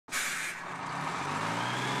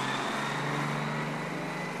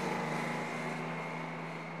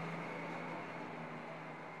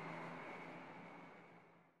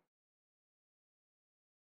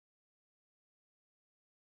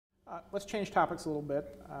Let's change topics a little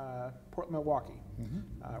bit. Portland-Milwaukie.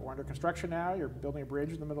 We're under construction now. You're building a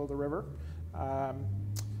bridge in the middle of the river.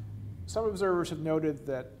 Some observers have noted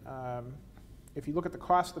that if you look at the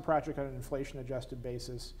cost of the project on an inflation-adjusted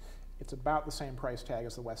basis, it's about the same price tag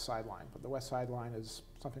as the West Side Line, but the West Side Line is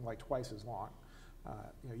something like twice as long.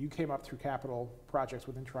 You came up through capital projects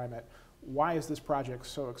within TriMet. Why is this project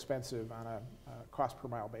so expensive on a cost per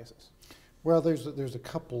mile basis? Well, there's a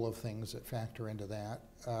couple of things that factor into that.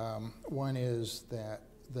 One is that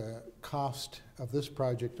the cost of this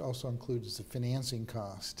project also includes the financing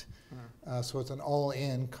cost. So it's an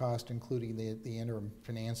all-in cost, including the interim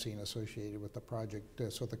financing associated with the project,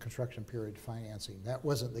 so the construction period financing. That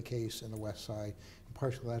wasn't the case in the West Side. And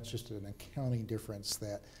partially that's just an accounting difference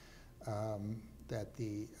that, that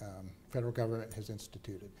the federal government has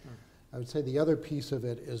instituted. I would say the other piece of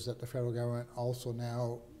it is that the federal government also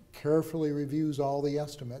now carefully reviews all the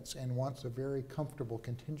estimates and wants a very comfortable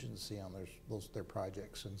contingency on their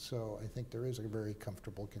projects. And so I think there is a very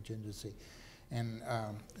comfortable contingency. And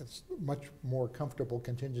it's much more comfortable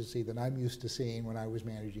contingency than I'm used to seeing when I was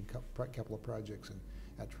managing a couple of projects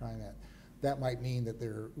at TriMet. That might mean that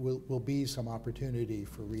there will be some opportunity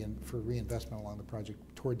for reinvestment along the project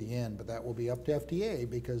toward the end, but that will be up to FDA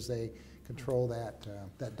because they control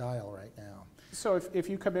that dial right now. So if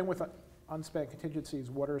you come in with unspent contingencies,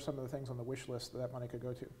 what are some of the things on the wish list that money could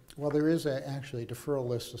go to? Well, there is actually a deferral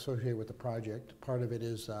list associated with the project. Part of it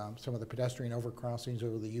is some of the pedestrian overcrossings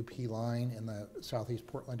over the UP line in the southeast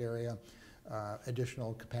Portland area,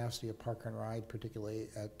 additional capacity of park and ride, particularly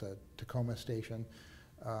at the Tacoma station,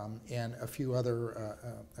 and a few other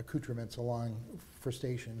accoutrements for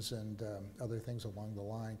stations and other things along the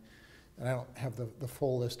line. And I don't have the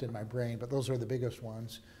full list in my brain, but those are the biggest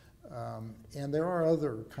ones. And there are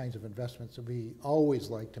other kinds of investments that we always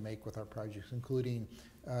like to make with our projects, including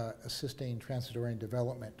assisting transit-oriented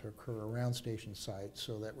development to occur around station sites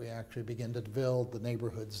so that we actually begin to build the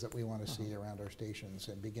neighborhoods that we want to see around our stations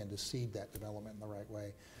and begin to seed that development in the right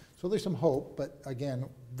way. So there's some hope, but again,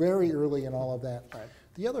 very early in all of that. Right.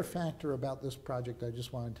 The other factor about this project I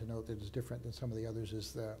just wanted to note that is different than some of the others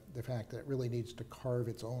is the fact that it really needs to carve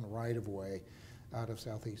its own right-of-way out of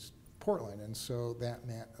southeast Portland, and so that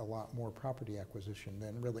meant a lot more property acquisition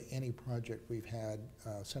than really any project we've had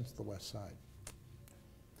since the West Side.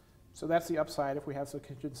 So that's the upside if we have some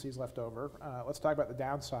contingencies left over. Let's talk about the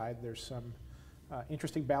downside. There's some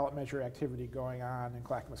interesting ballot measure activity going on in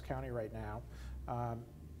Clackamas County right now.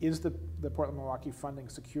 Is the Portland-Milwaukie funding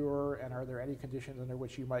secure, and are there any conditions under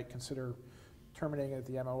which you might consider terminating at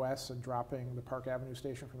the MOS and dropping the Park Avenue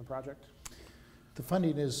station from the project? The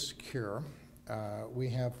funding is secure. We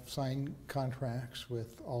have signed contracts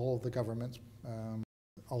with all of the governments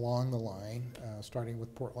along the line, starting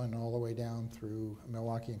with Portland all the way down through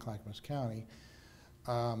Milwaukee and Clackamas County.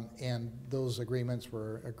 And those agreements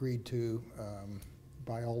were agreed to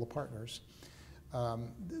by all the partners.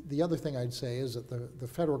 The other thing I'd say is that the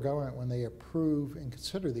federal government, when they approve and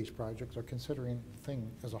consider these projects, are considering the thing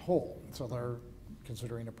as a whole. So they're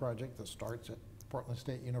considering a project that starts at Portland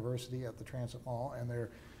State University at the Transit Mall, and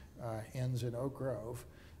they're ends in Oak Grove,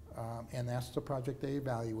 and that's the project they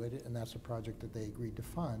evaluated, and that's the project that they agreed to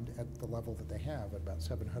fund at the level that they have, at about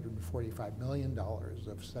 $745 million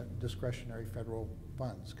of discretionary federal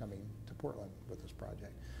funds coming to Portland with this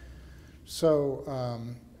project. So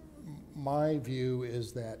my view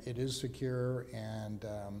is that it is secure, and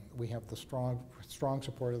we have the strong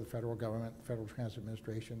support of the federal government, the Federal Transit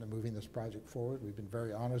Administration, in moving this project forward. We've been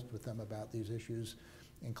very honest with them about these issues.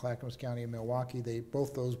 In Clackamas County and Milwaukee,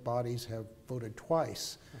 both those bodies have voted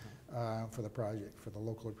twice for the project, for the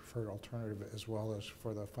locally preferred alternative as well as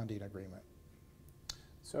for the funding agreement.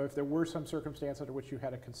 So if there were some circumstance under which you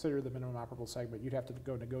had to consider the minimum operable segment, you'd have to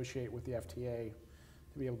go negotiate with the FTA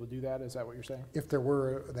to be able to do that? Is that what you're saying? If there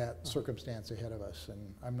were that circumstance ahead of us,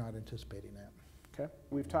 and I'm not anticipating that. Okay.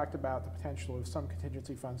 We've talked about the potential of some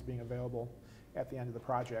contingency funds being available at the end of the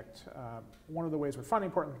project. One of the ways we're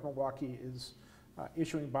funding Portland-Milwaukie is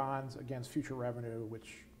issuing bonds against future revenue,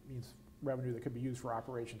 which means revenue that could be used for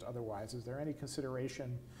operations otherwise. Is there any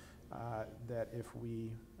consideration that if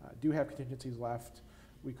we do have contingencies left,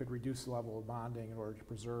 we could reduce the level of bonding in order to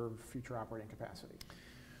preserve future operating capacity?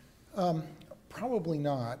 Probably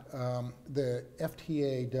not. The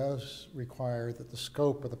FTA does require that the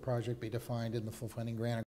scope of the project be defined in the full funding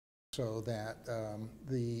grant, so that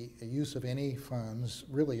the use of any funds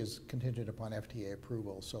really is contingent upon FTA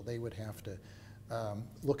approval. So they would have to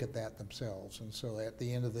look at that themselves. And so at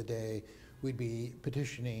the end of the day, we'd be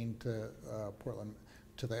petitioning to Portland,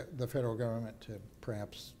 to the federal government to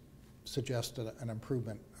perhaps suggest an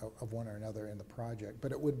improvement of one or another in the project,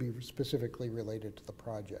 but it would be specifically related to the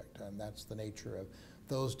project, and that's the nature of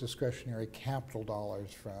those discretionary capital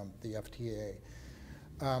dollars from the FTA.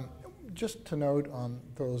 Just to note on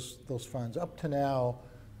those funds, up to now,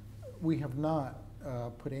 we have not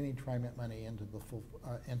put any TriMet money into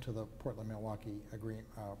the Portland-Milwaukie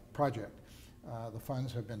project. The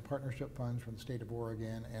funds have been partnership funds from the state of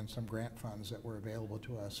Oregon and some grant funds that were available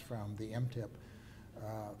to us from the MTIP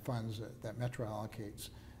funds that Metro allocates.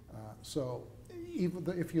 So even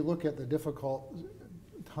if you look at the difficult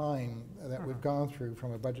time that we've gone through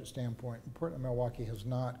from a budget standpoint, Portland-Milwaukie has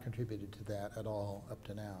not contributed to that at all up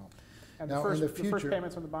to now. And now, the first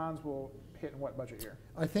payments on the bonds will hit in what budget year?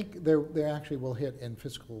 I think they actually will hit in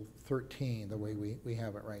fiscal 13, the way we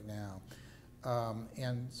have it right now.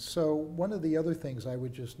 And so one of the other things I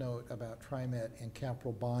would just note about TriMet and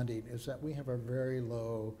capital bonding is that we have a very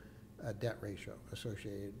low debt ratio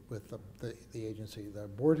associated with the agency. The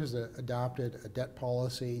board has adopted a debt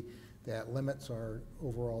policy that limits our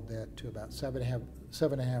overall debt to about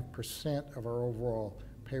 7.5% of our overall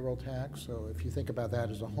payroll tax. So if you think about that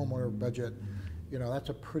as a homeowner budget, you know, that's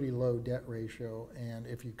a pretty low debt ratio. And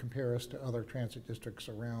if you compare us to other transit districts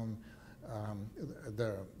around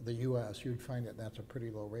the U.S., you'd find that that's a pretty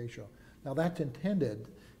low ratio. Now that's intended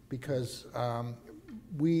because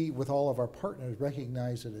we, with all of our partners,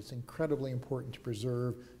 recognize that it's incredibly important to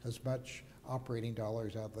preserve as much operating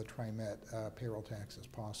dollars out of the TriMet payroll tax as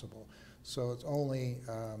possible. So it's only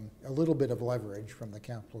a little bit of leverage from the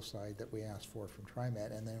capital side that we ask for from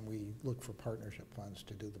TriMet, and then we look for partnership funds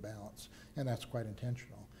to do the balance, and that's quite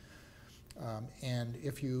intentional. And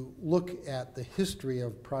if you look at the history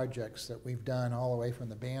of projects that we've done all the way from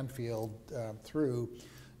the Banfield through,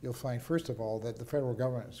 you'll find, first of all, that the federal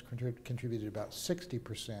government has contributed about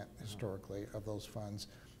 60% historically of those funds,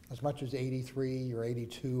 as much as 83 or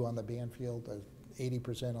 82 on the Banfield,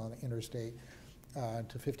 80% on the interstate,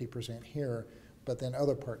 to 50% here, but then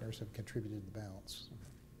other partners have contributed the balance.